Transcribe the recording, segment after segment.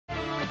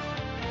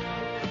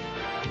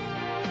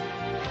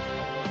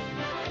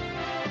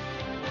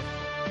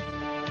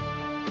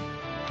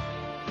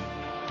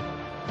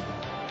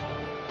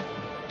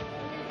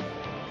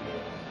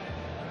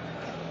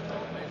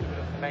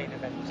main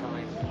event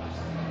time.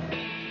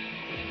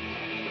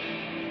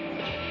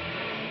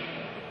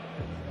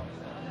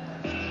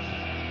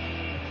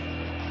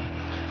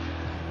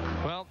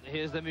 Well,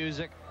 here's the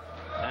music,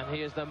 and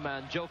here's the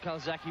man, Joe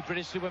Calzaghe,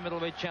 British super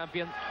middleweight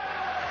champion.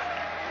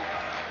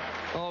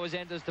 Always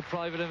enters the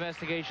private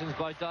investigations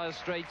by dire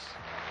straits,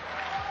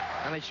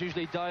 and it's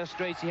usually dire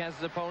straits he has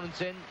his opponents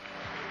in.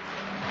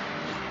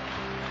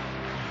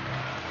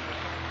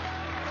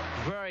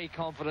 Very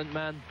confident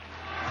man,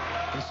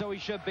 and so he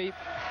should be.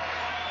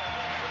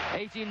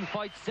 18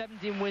 fights,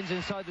 17 wins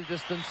inside the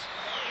distance.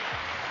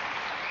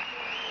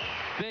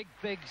 Big,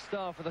 big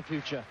star for the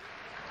future.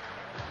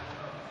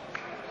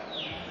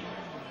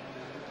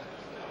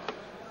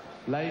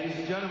 Ladies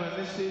and gentlemen,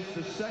 this is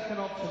the second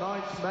of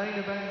tonight's main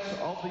events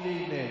of the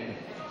evening.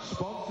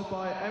 Sponsored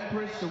by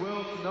Empress, the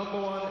world's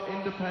 #1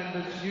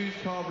 independent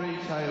used car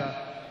retailer,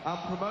 and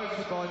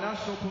promoted by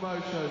National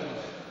Promotions.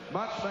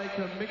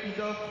 Matchmaker Mickey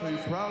Duff, who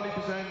proudly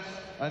presents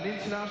an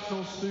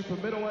international super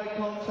middleweight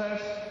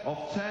contest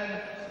of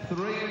 10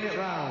 3-minute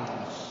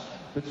rounds.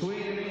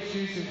 Between them,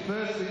 introducing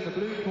firstly in the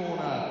blue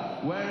corner,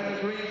 wearing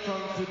the green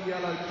trunks with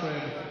yellow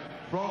trim,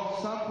 from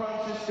San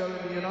Francisco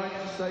in the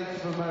United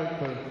States of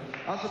America.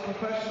 As a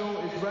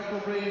professional, his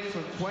record reads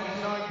from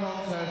 29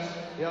 contests.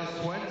 He has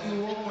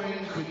 21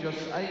 wins with just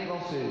 8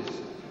 losses.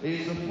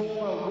 He is a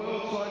former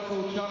world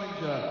title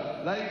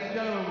challenger. Ladies and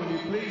gentlemen, will you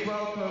please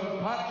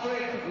welcome Pat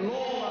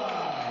Lawlor.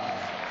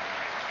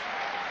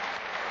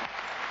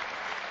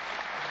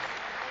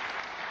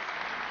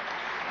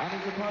 And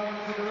his opponent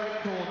in the red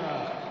corner,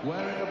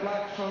 wearing the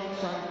black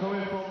trunks and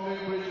coming from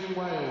Newbridge in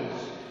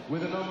Wales,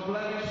 with an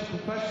unblemished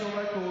professional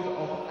record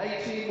of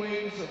 18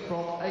 wins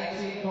from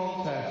 18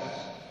 contests.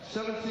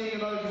 17 of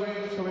those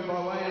wins coming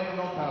by way of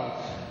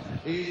knockouts.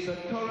 He is the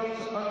current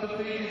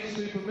undefeated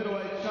super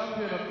middleweight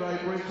champion of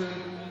Great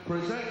Britain.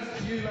 Presents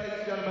to you, ladies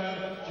and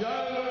gentlemen,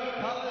 Joe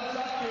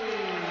Calzaghe.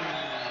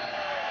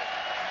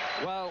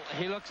 Well,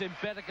 he looks in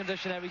better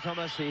condition every time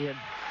I see him.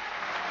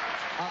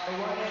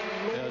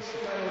 Yes.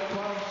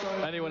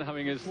 Anyone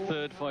having his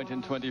third fight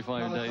in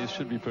 25 days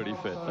should be pretty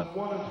fit. 1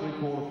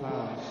 3/4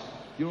 pounds.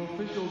 Your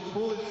officials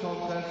for this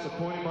contest,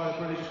 appointed by the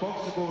British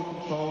Boxing Board of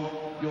Control,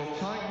 your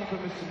timekeeper,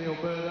 Mr. Neil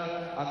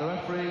Berder, and the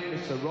referee,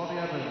 Mr. Roddy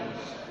Evans.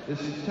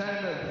 This is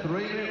 10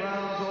 3-minute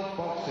rounds of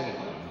boxing.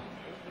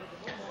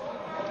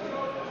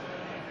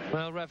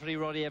 Well, referee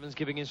Roddy Evans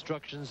giving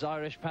instructions.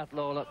 Irish Pat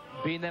Lawlor,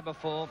 been there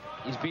before.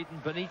 He's beaten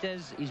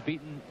Benitez, he's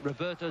beaten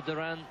Roberto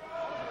Duran.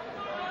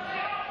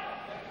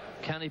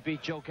 Can he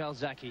beat Joe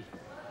Calzaghe?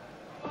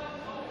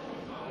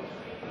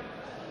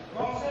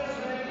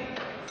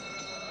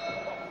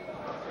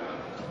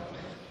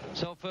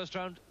 So first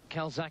round,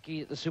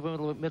 Calzaghe, the super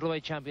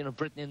middleweight champion of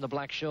Britain, in the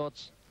black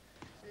shorts.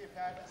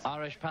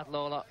 Irish Pat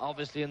Lawlor,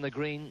 obviously in the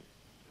green.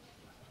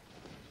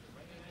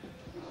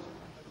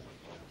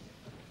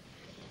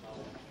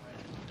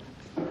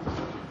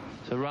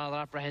 It's a rather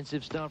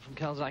apprehensive start from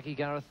Calzaghe,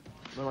 Gareth.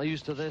 We're not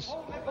used to this.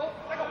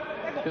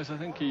 Yes, I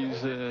think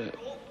he's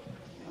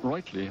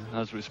rightly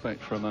has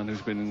respect for a man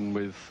who's been in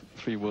with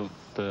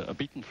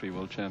beaten 3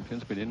 world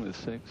champions, been in with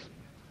 6,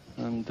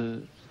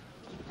 and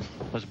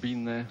has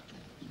been there,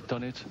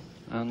 done it,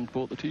 and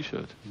bought the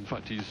T-shirt. In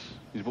fact, he's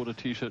bought a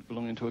T-shirt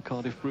belonging to a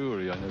Cardiff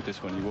brewery. I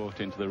noticed when he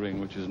walked into the ring,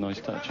 which is a nice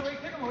touch.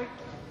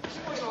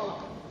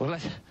 Well,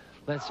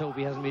 let's hope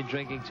he hasn't been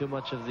drinking too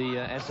much of the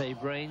SA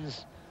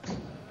Brains.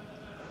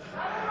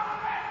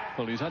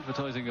 Well, he's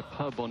advertising a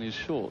pub on his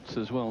shorts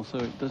as well, so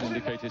it does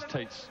indicate his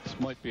tastes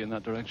might be in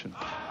that direction.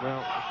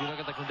 Well, if you look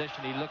at the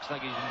condition, he looks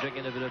like he's been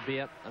drinking a bit of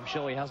beer. I'm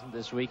sure he hasn't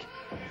this week.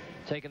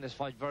 Taking this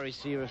fight very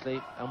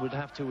seriously, and would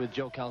have to with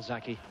Joe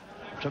Calzaghe.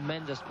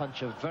 Tremendous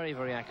puncher, very,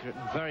 very accurate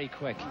and very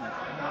quick.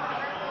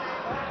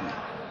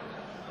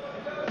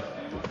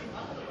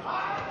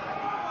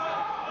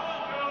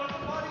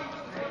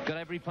 Got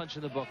every punch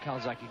in the book,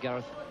 Calzaghe,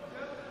 Gareth.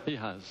 He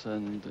has,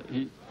 and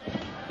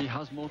he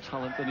has more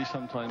talent than he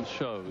sometimes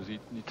shows. He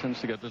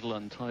tends to get a little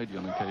untidy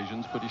on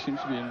occasions, but he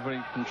seems to be in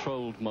very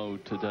controlled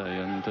mode today,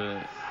 and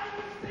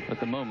at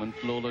the moment,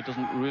 Lawlor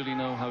doesn't really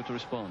know how to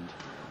respond.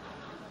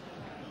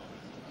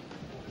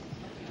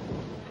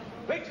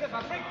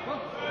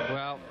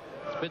 Well,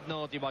 it's a bit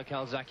naughty by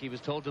Calzaghe. He was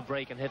told to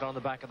break and hit on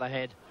the back of the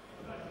head.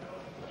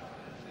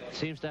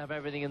 Seems to have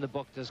everything in the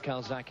book, does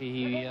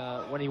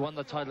Calzaghe. When he won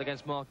the title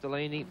against Mark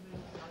Delaney,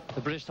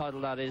 the British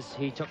title that is,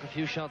 he took a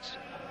few shots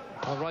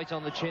right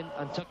on the chin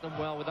and took them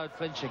well without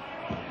flinching.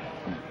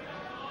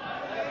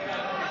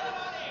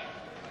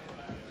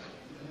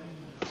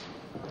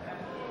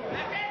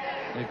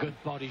 They're good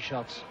body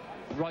shots,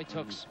 right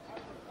hooks.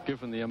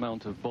 Given the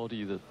amount of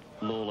body that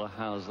Lawlor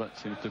has, that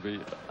seems to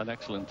be an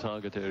excellent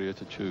target area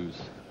to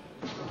choose.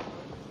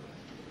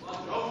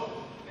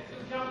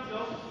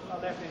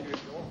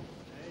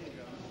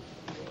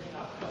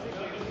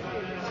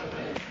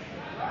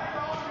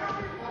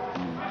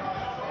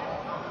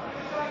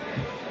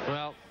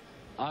 Well,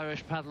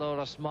 Irish Pat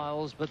Lawlor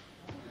smiles, but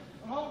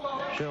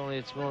surely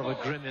it's more of a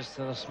grimace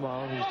than a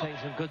smile. He's taking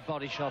some good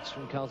body shots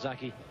from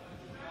Calzaghe.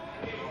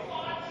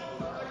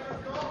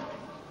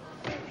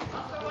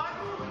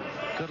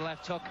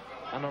 left hook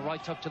and a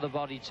right hook to the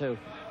body too.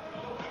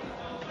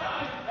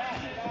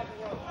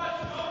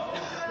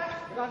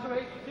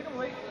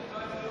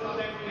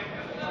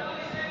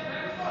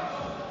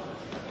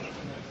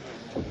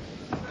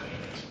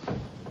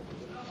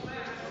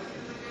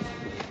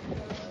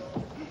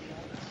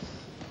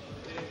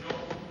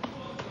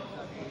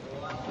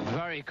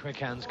 Very quick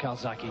hands,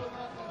 Calzaghe.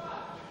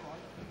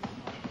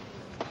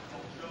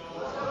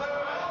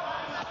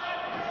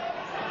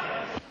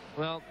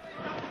 Well,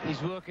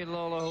 he's working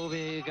Lawlor over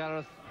here,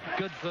 Gareth.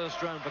 Good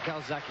first round for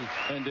Calzaghe.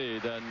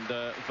 Indeed, and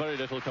very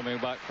little coming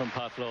back from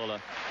Pat Lawlor.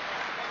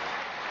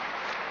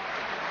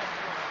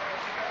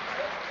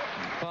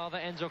 Father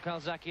Enzo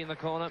Calzaghe in the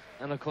corner,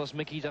 and of course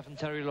Mickey Duff and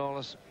Terry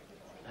Lawless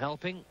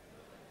helping.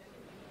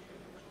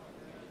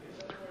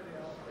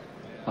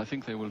 I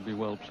think they will be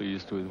well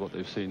pleased with what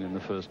they've seen in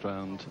the first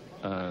round.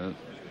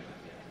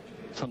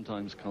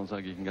 Sometimes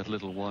Calzaghe can get a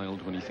little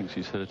wild when he thinks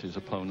he's hurt his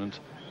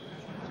opponent.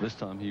 This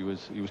time he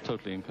was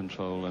totally in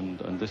control, and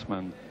this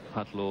man,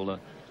 Pat Lawlor,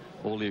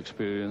 all the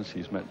experience.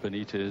 He's met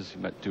Benitez, he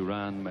met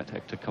Duran, met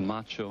Hector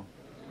Camacho,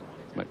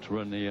 met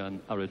Rene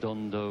and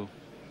Arredondo,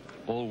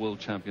 all world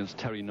champions.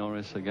 Terry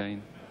Norris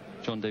again.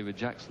 John David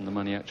Jackson, the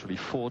man he actually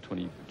fought when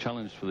he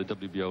challenged for the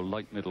WBO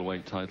light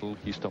middleweight title.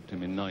 He stopped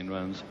him in 9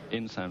 rounds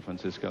in San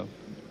Francisco.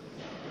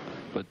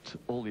 But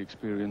all the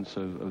experience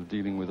of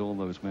dealing with all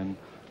those men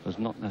has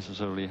not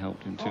necessarily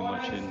helped him too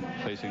much in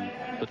facing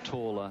the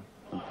taller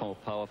and more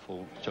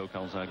powerful Joe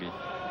Calzaghe.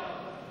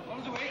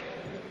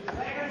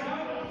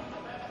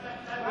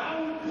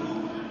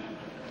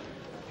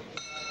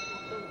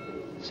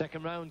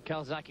 Second round,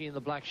 Calzaghe in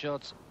the black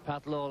shorts,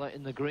 Pat Lawlor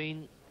in the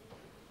green.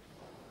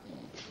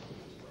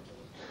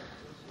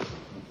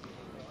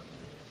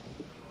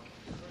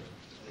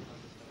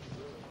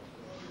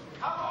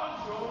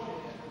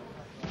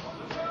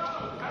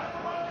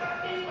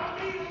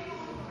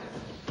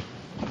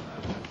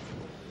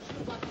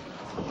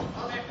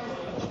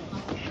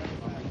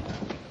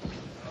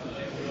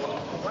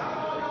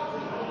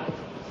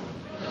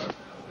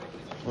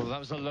 Well, that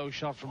was a low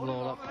shot from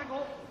Lawlor.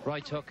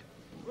 Right hook.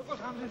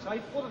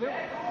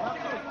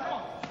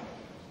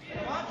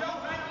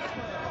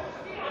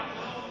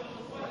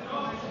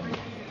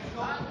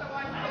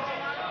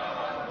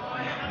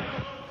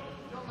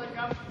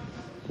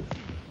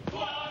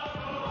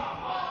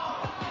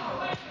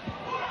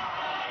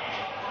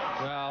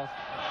 Well,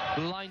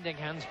 blinding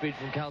hand speed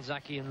from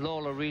Calzaghe, and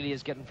Lawlor really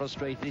is getting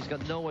frustrated. He's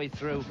got no way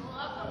through.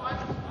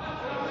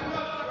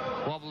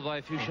 Wobbled by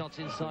a few shots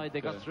inside,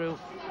 they got through.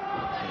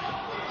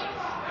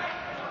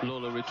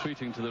 Lawlor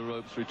retreating to the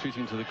ropes,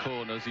 retreating to the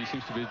corners. He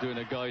seems to be doing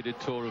a guided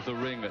tour of the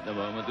ring at the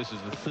moment. This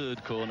is the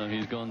 3rd corner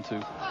he's gone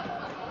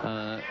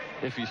to.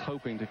 If he's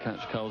hoping to catch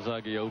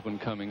Calzaghe open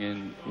coming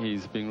in,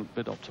 he's being a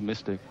bit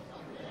optimistic.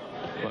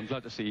 But I'm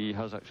glad to see he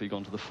has actually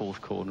gone to the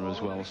 4th corner as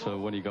well, so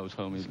when he goes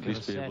home he'll at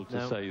least be able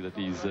to say that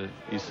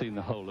he's seen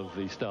the whole of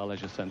the Star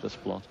Leisure Centre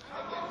spot.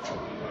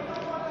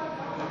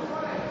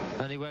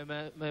 Anyway,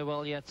 may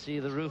well yet see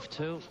the roof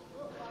too,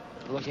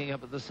 looking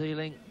up at the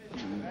ceiling.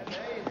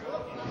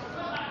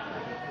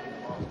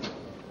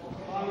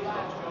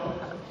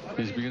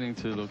 He's beginning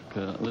to look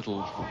a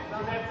little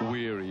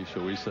weary,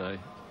 shall we say,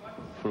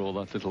 for all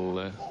that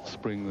little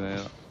spring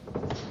there.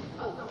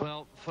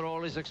 Well, for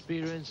all his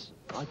experience,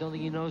 I don't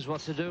think he knows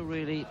what to do,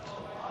 really.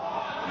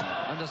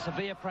 Under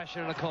severe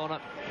pressure in the corner.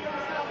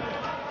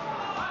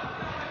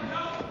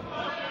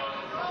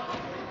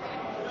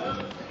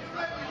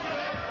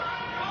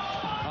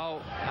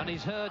 Oh, and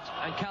he's hurt,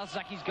 and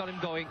Calzaghe's got him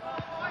going.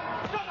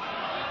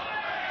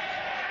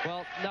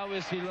 Well, now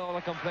we'll see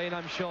Lawlor complain,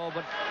 I'm sure,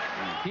 but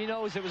he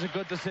knows it was a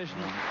good decision.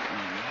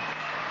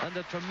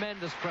 Under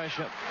tremendous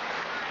pressure.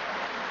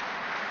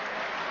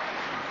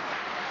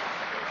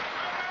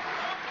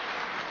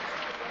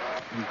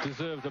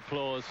 Deserved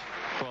applause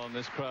from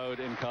this crowd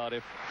in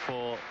Cardiff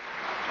for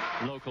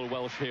local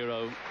Welsh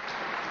hero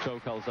Joe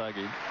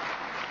Calzaghe.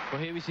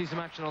 Well, here we see some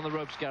action on the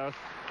ropes, Gareth.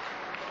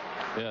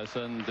 Yes,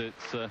 and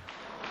it's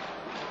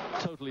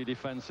totally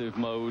defensive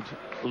mode,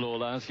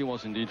 Lawlor, as he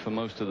was indeed for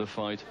most of the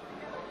fight.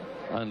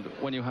 And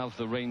when you have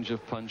the range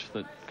of punch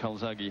that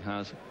Calzaghe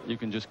has, you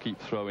can just keep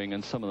throwing,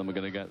 and some of them are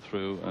going to get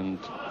through, and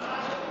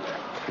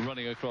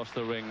running across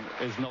the ring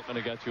is not going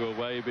to get you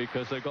away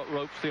because they've got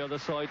ropes the other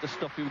side to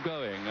stop you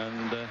going.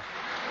 And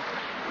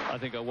I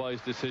think a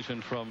wise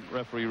decision from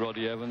referee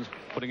Roddy Evans,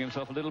 putting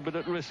himself a little bit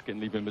at risk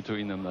in leaving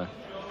between them there.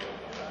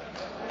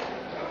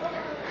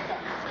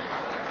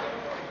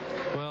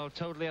 Well,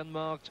 totally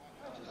unmarked.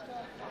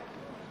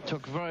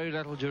 Took very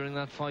little during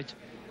that fight.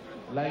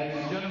 Ladies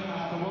and gentlemen,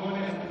 after 1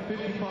 minute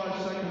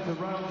 55 seconds of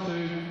round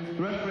 2,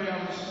 the referee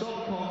has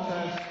stopped the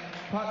contest.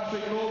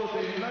 Patrick Lawlor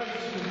being announced to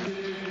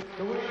continue.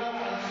 The winner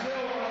and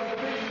still on the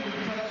division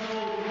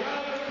professional,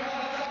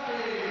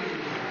 Calzaghe.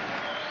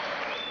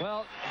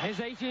 Well, his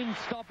 18th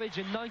stoppage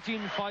in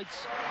 19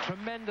 fights.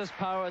 Tremendous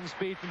power and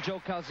speed from Joe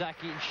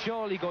Calzaghe, and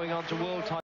surely going on to world title.